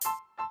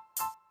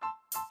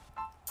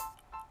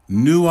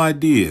New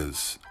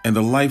ideas and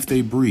the life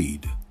they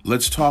breed.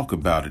 Let's talk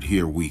about it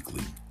here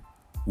weekly.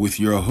 With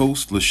your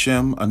host,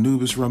 Lashem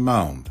Anubis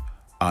Ramond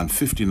on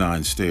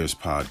 59Stairs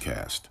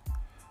podcast.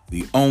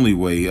 The only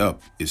way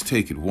up is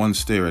take it one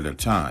stair at a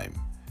time,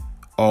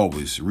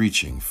 always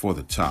reaching for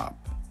the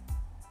top.